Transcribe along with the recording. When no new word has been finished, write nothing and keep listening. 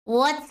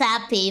What's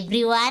up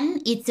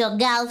everyone? It's your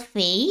girl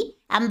Faye.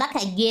 I'm back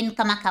again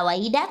kama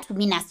kawaida to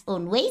mean as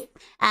always.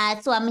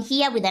 So I'm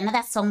here with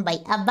another song by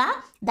Abba.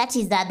 That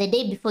is The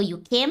Day Before You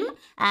Came.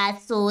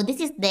 So this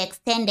is the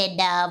extended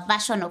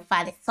version of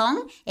the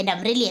song, and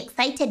I'm really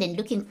excited and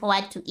looking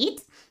forward to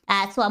it.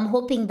 So I'm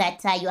hoping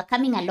that you are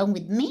coming along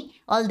with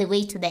me all the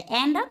way to the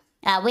end,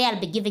 where I'll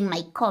be giving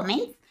my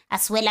comments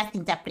as well as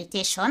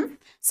interpretations.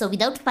 So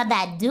without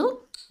further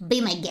ado, be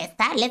my guest.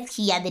 Let's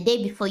hear The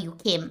Day Before You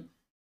Came.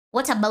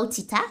 What about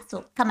it?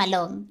 So come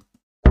along.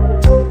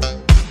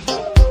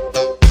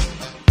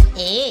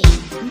 Hey.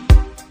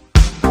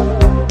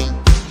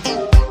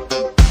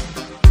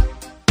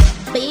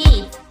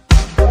 Babe.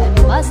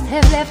 I must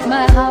have left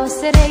my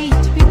house at 8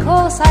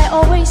 because I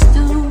always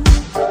do.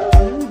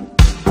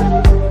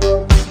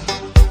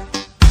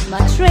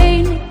 My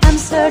train, I'm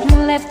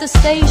certain, left the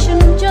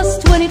station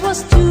just when it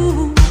was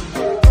 2.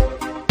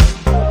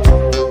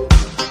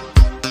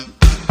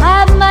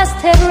 I must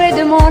have read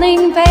the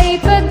morning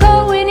paper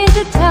going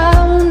into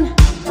town,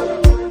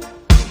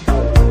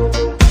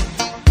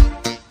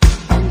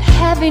 and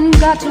having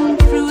gotten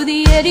through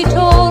the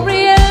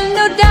editorial,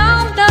 no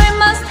doubt I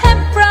must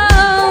have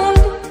frowned.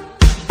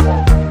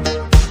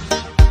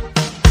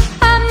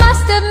 I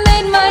must have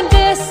made my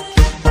desk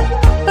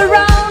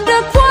around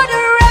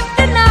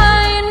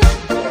 9:15,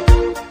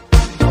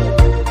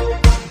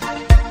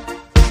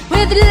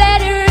 with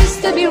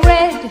letters to be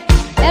read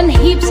and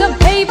heaps of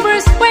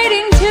papers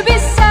waiting to be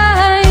signed.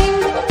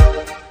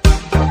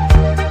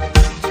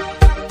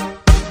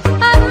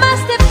 I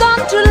must have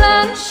gone to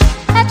lunch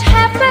at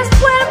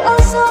 12:30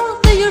 or so,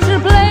 the usual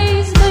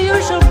place, the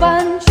usual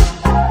bunch.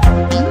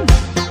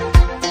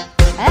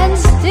 And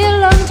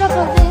still on top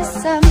of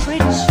this, I'm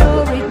pretty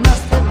sure it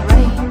must have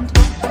rained.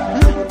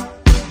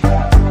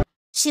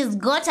 She's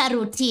got a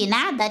routine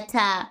that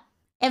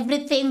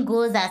everything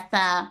goes as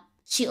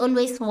she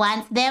always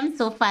wants them.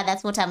 So far,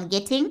 that's what I'm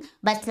getting.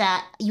 But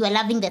you are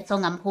loving the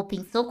song, I'm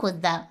hoping so, because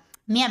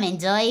me, I'm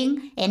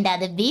enjoying. And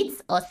the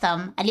beats,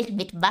 awesome. A little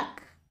bit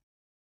back.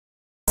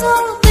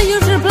 So the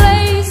usual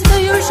place,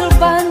 the usual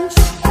bunch.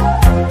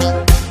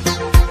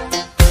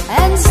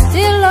 And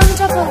still on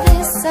top of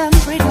this, I'm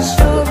pretty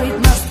sure it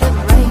must have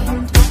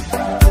rained.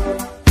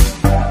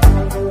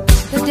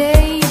 The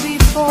day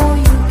before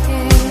you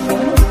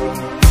came,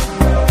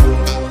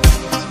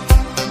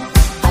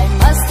 I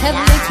must have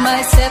lit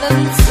my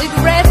 7th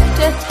cigarette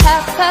at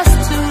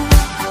 2:30.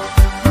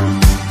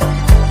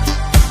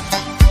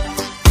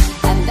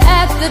 And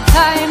at the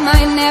time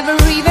I never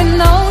even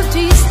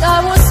noticed I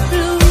was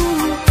blue.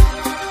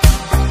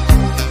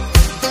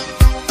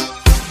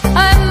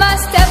 I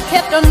must have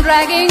kept on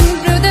dragging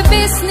through the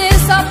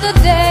business of the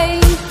day,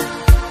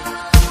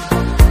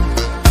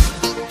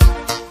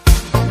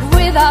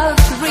 without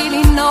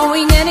really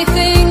knowing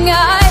anything.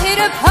 I hid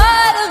a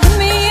part of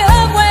me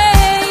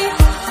away.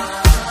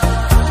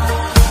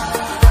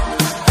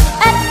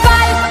 At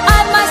 5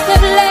 I must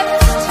have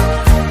left.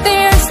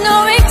 There's no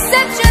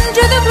exception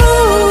to the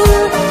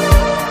rule.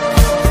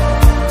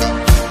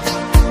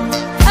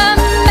 A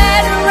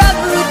matter of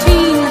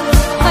routine,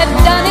 I've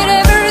done it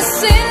ever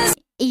since.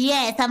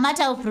 Yes, a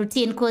matter of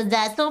routine, because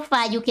so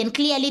far you can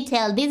clearly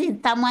tell this is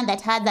someone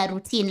that has a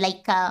routine.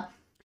 Like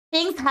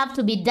things have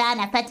to be done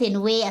a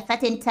certain way, a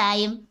certain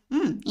time.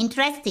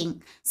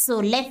 Interesting. So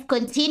let's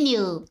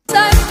continue.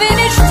 I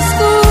finished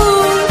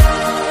school,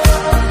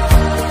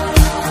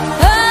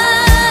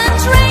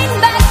 train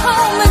back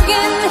home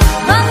again.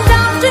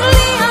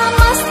 Undoubtedly I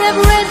must have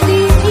read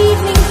the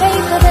evening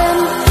paper then.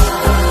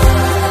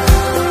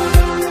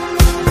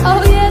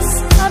 Oh yes,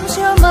 I'm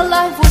sure my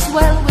life was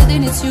well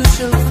within its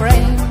usual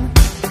frame.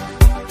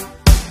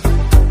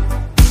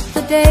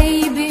 The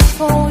day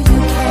before you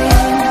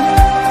came.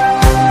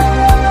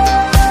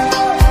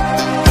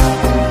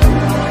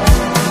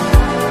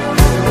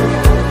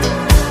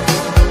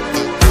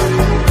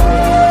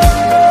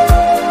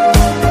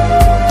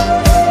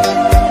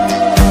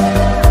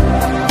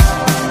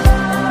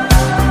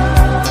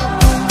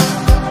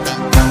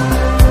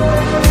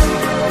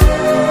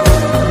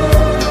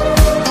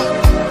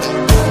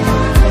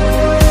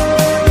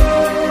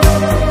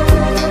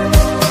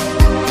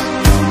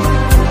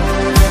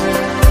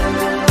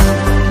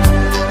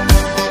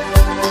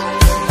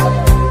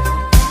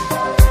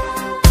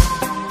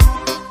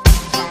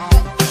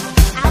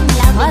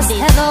 Must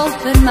have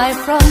opened my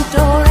front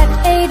door at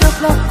 8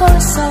 o'clock or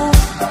so,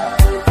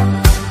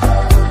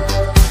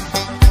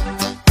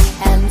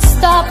 and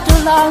stopped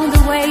along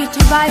the way to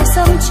buy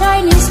some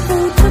Chinese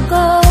food to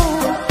go.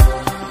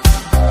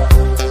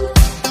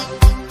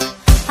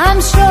 I'm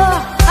sure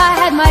I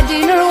had my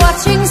dinner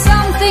watching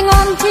something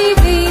on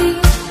TV.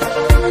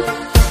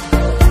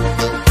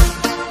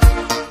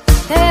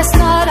 There's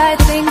not, I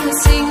think, a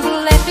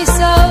single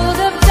episode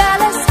of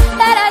Dallas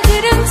that I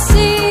didn't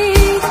see.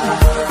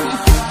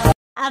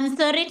 I'm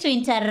sorry to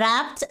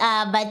interrupt,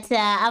 but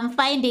I'm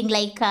finding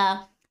like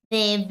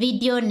the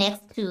video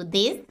next to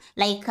this,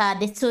 like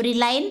the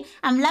storyline.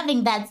 I'm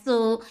loving that.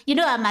 So, you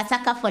know, I'm a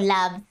sucker for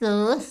love.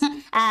 So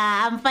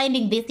I'm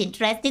finding this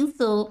interesting.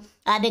 So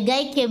the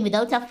guy came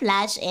without a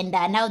flash, and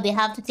now they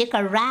have to take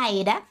a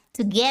ride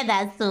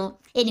together. So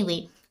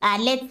anyway,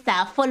 let's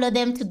follow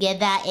them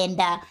together, and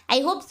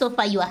I hope so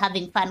far you are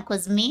having fun,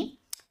 because me,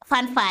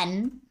 fun.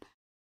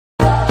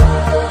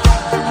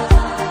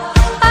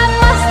 I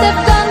must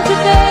have gone to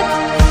bed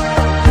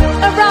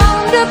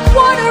around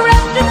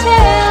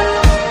 10:15.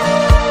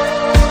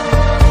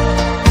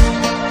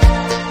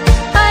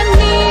 I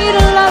need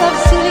a lot of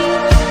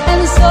sleep,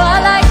 and so I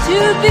like to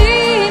be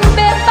in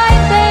bed by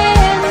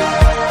then.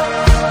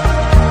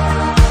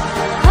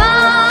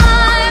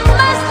 I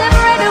must have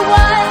read a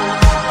while,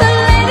 the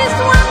latest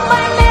one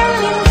by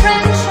Marilyn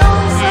French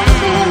on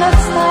something of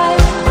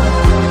style.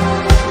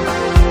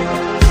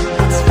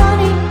 It's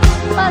funny,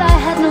 but I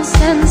had no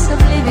sense of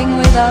living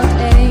without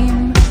aim.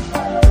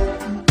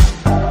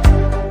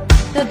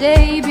 The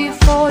day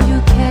before you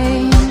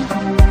came,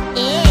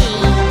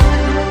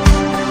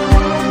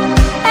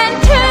 and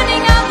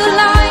turning out the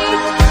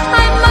light,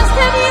 I must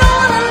have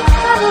yawned and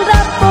cuddled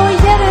up for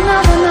yet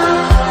another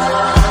night.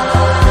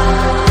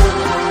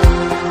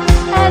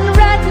 And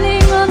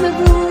rattling on the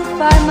roof,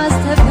 I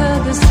must have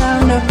heard the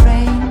sound of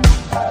rain.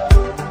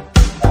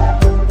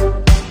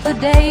 The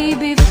day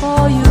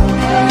before you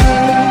came.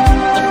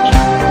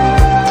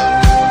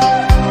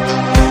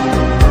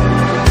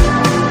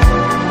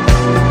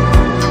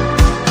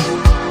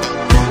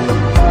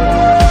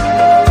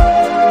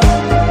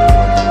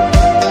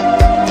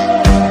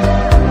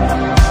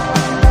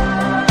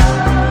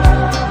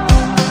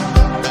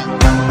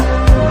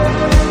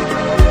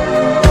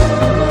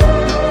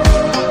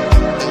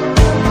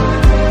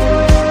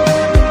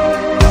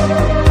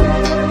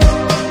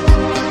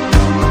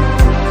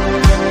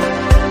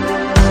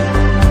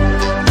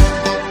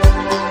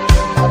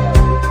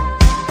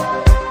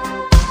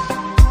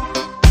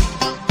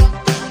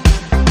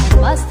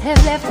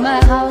 Have left my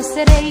house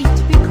at 8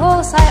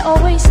 because I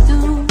always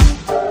do.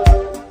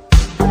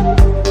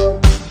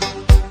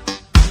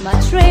 My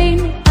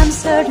train, I'm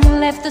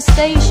certain, left the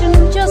station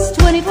just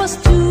when it was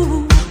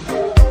 2.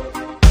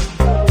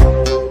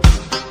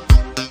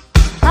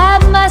 I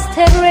must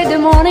have read the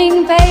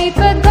morning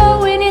paper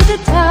going into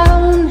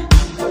town,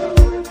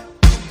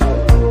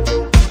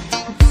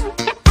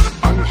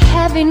 and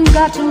having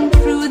gotten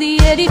through the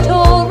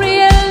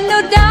editorial,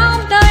 no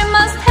doubt I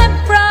must have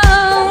frowned.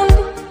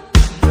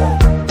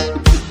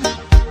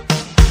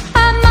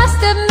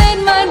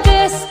 My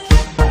desk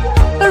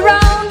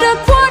around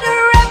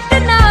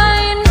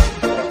 9:15,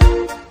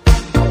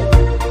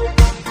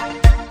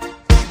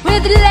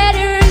 with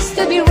letters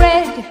to be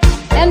read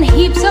and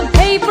heaps of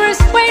papers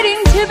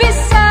waiting to be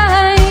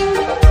signed.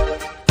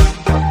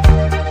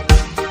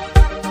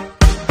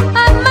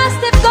 I must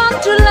have gone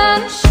to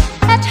lunch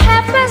at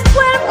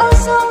 12:30 or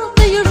so,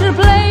 the usual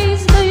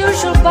place, the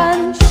usual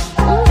bunch.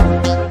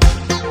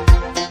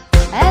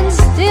 And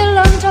still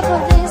on top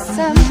of this,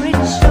 I'm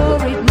pretty sure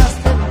it must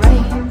have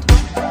rained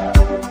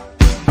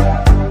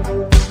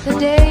the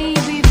day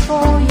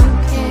before you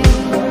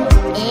came.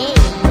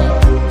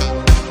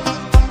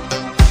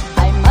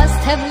 I must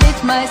have lit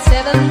my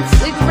 7th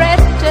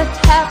cigarette at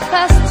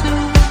 2:30.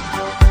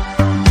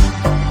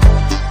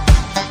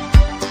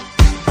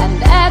 And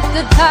at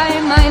the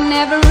time I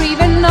never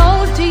even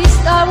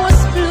noticed I was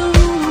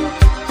blue.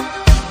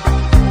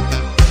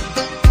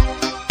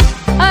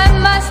 I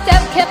must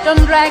have kept on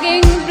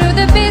dragging through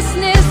the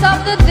business of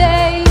the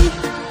day,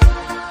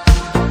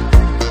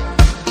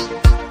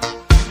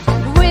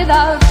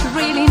 without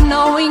really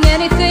knowing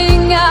anything.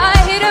 I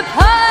hid a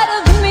part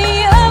of me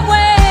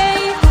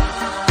away.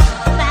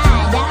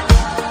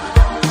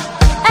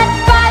 At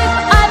 5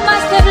 I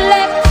must have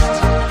left.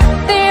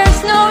 There's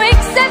no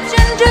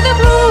exception to the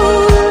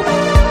rule.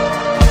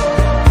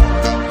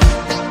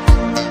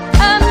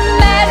 A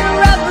matter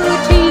of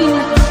routine,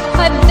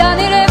 I've done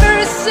it ever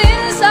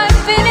since I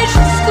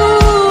finished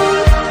school.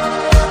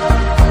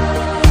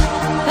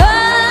 A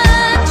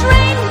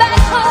train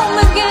back home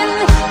again,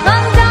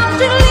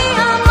 undoubtedly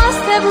I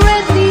must have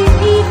read the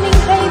evening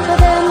paper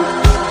then.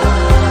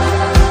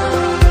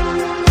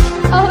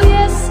 Oh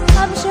yes,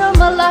 I'm sure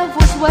my life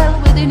was well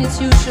within its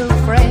usual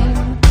frame.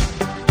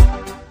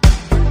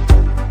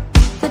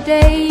 The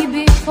day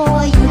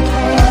before you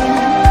came.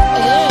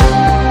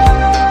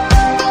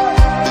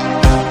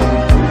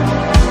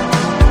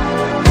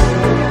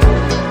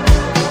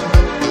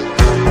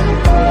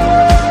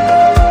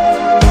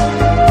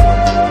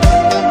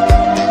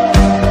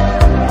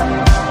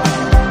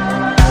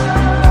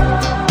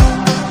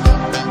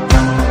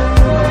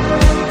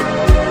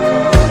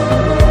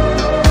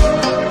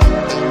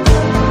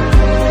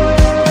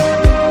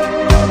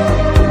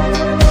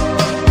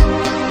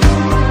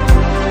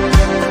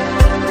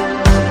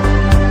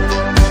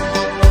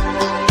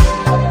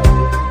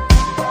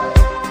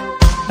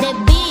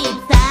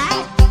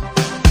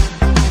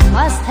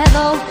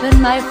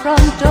 My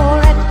front door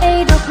at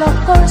 8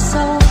 o'clock or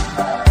so,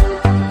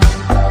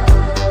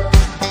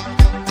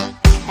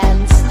 and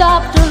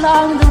stopped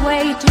along the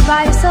way to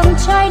buy some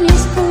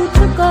Chinese food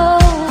to go.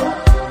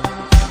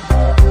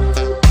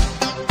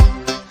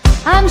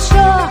 I'm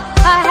sure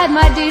I had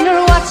my dinner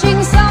watching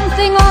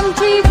something on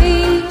TV.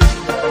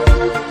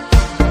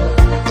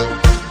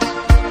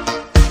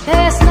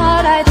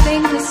 I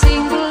think a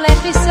single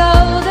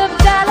episode of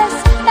Dallas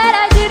that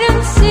I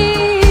didn't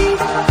see.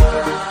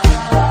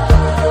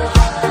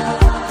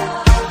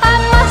 I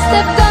must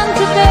have gone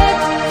to bed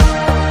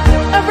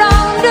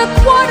around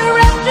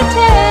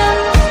 10:15.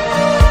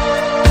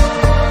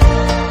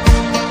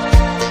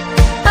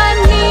 I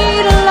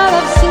need a lot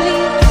of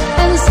sleep,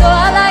 and so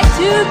I like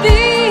to be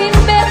in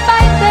bed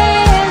by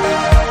then.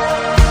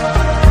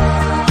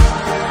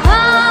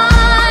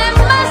 I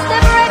must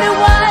have read a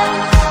while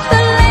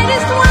the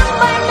latest one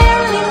by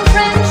Marilyn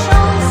French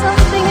on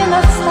something in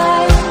that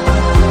style.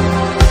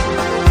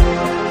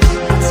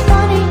 It's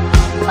funny,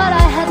 but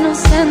I had no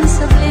sense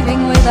of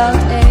living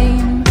without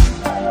aim.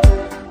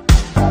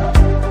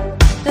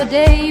 The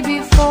day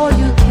before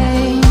you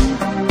came,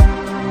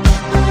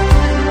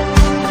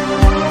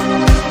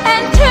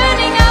 and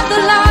turning out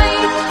the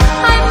light,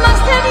 I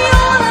must have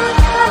yawned and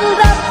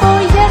cuddled up for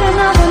yet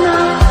another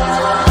night.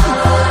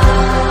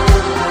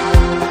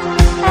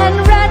 And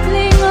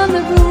rattling on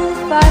the roof,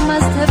 I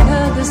must have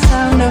heard the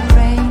sound of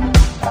rain.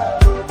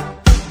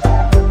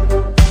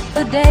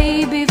 The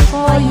day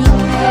before you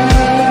came.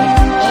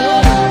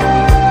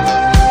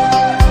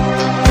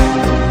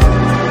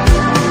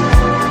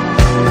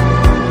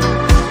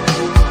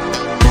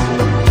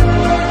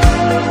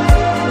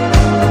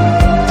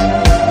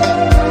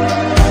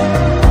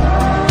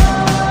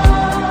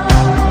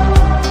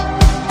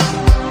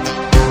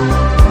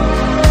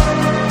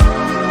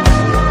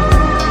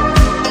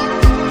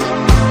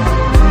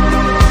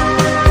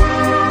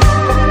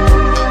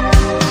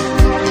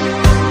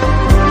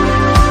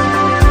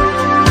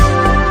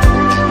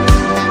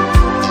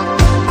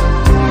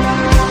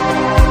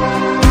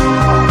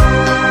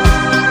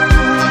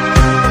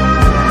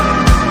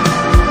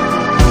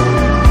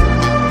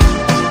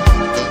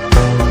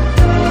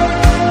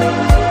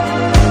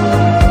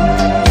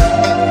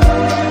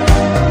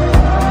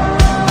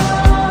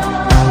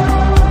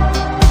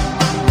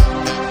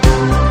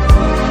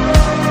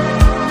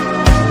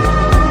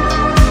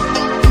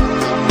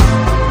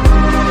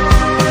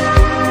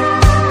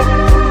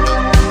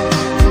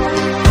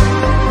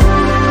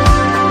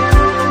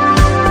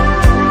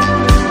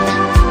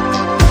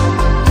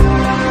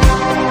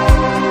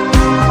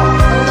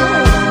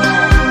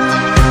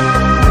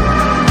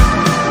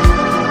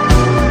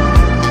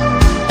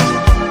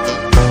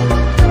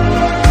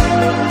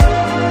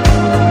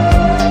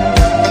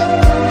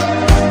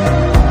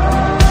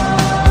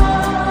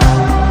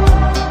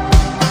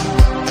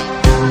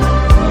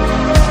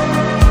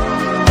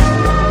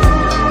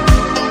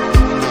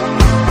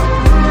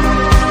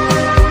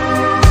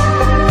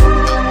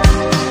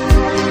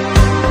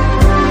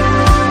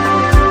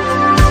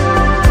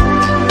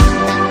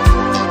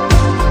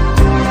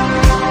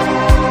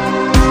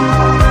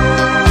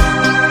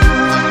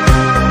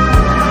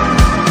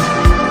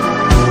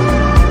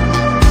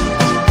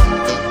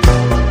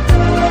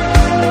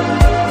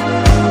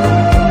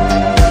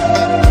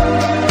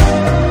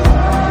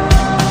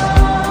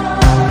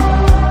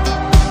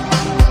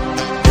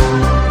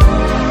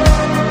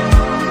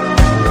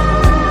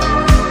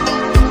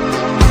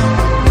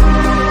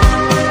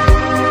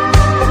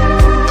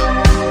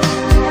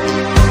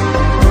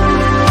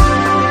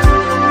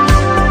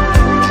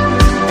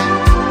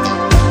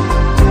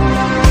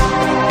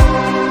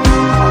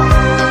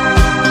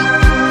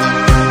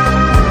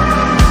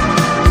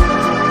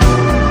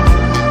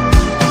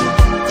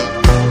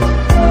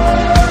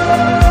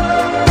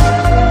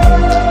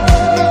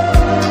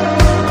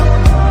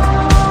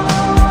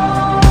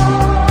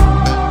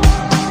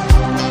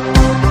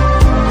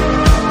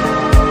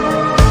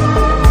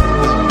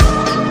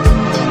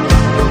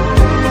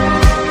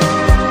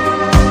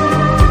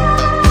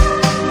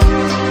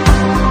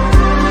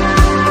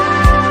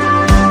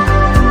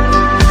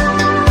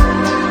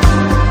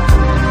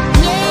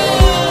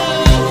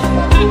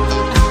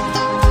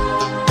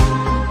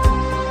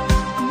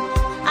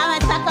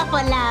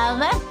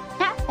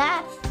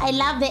 I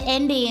love the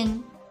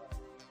ending.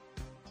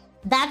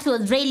 That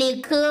was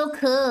really cool,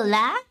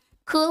 huh?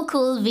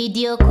 Cool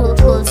video,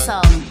 cool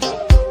song.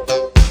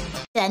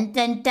 Dun,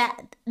 dun, dun.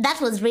 That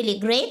was really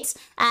great.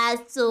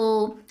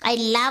 So I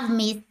love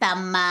me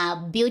some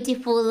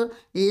beautiful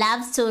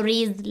love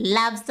stories,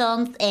 love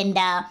songs, and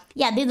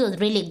yeah, this was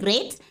really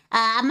great.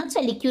 I'm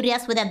actually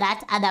curious whether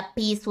that other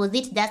piece, was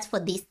it just for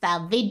this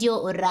video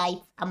or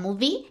it's a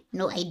movie?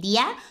 No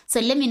idea. So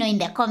let me know in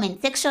the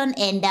comment section.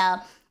 And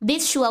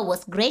this sure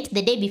was great,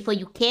 The Day Before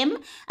You Came.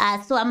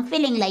 So I'm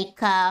feeling like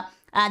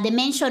the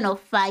mention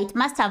of it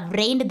must have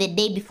rained the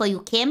day before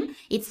you came.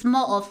 It's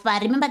more of,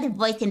 remember the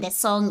voice in the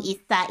song is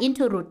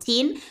into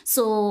routine.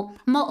 So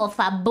more of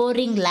a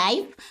boring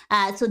life.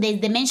 So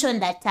there's the mention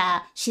that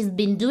she's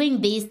been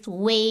doing this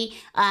way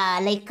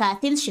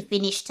since she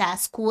finished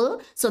school.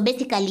 So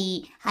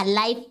basically her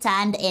life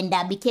turned and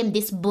became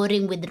this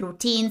boring with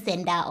routines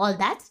and all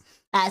that.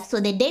 So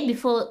the day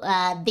before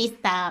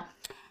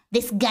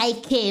this guy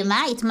came,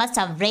 it must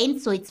have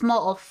rained, so it's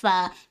more of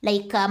my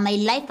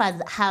life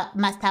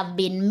must have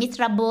been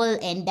miserable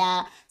and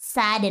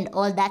sad and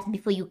all that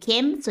before you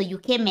came. So you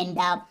came and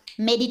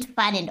made it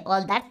fun and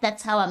all that.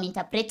 That's how I'm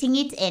interpreting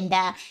it. And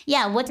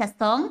yeah, what a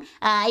song.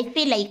 I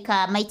feel like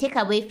my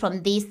takeaway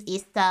from this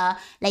is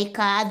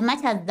as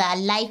much as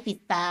life is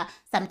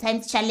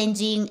sometimes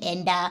challenging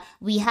and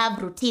we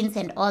have routines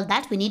and all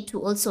that, we need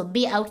to also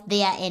be out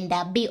there and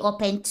be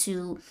open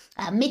to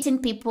meeting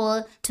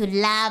people, to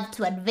love,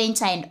 to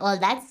adventure and all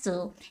that.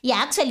 So yeah,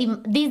 actually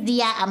this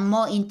year I'm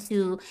more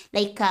into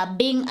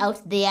being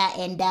out there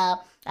and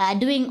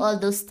doing all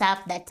those stuff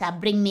that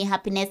bring me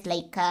happiness,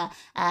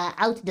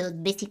 outdoors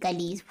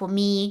basically for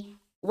me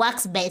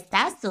works best.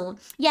 So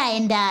yeah,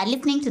 and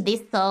listening to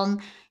this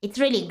song, it's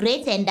really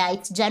great. And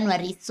it's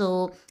January,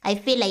 so I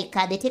feel like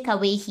the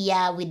takeaway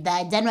here with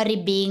January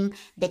being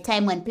the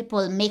time when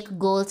people make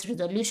goals,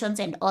 resolutions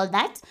and all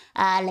that,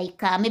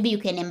 maybe you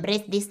can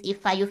embrace this if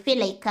you feel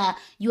like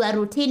your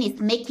routine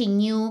is making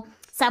you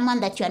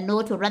someone that you are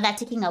not, or rather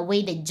taking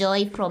away the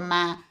joy from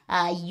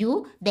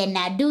you, then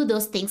do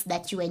those things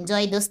that you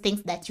enjoy, those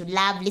things that you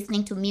love,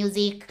 listening to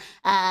music,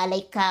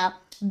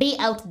 be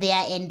out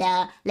there and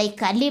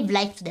live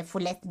life to the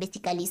fullest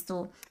basically.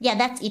 So yeah,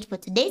 that's it for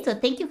today. So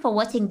thank you for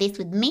watching this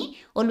with me.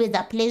 Always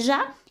a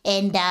pleasure.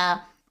 And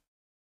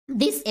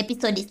this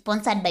episode is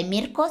sponsored by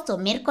Mirko. So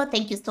Mirko,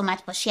 thank you so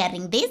much for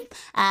sharing this.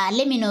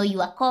 Let me know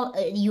your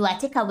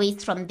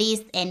takeaways from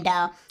this, and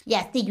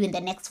yeah, see you in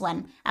the next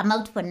one. I'm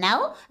out for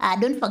now.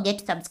 Don't forget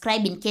to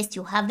subscribe in case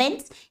you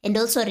haven't, and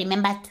also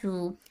remember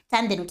to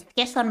turn the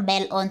notification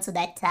bell on so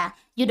that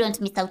you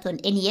don't miss out on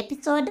any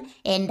episode.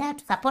 And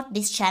to support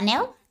this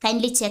channel,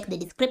 kindly check the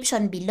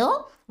description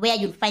below where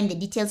you'll find the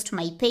details to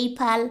my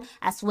PayPal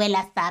as well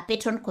as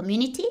Patreon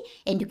community,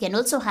 and you can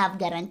also have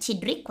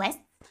guaranteed requests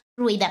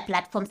through other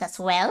platforms as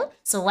well.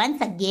 So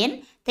once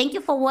again, thank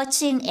you for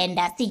watching, and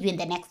see you in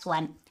the next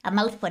one. I'm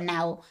out for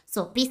now.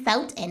 So peace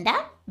out and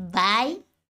bye.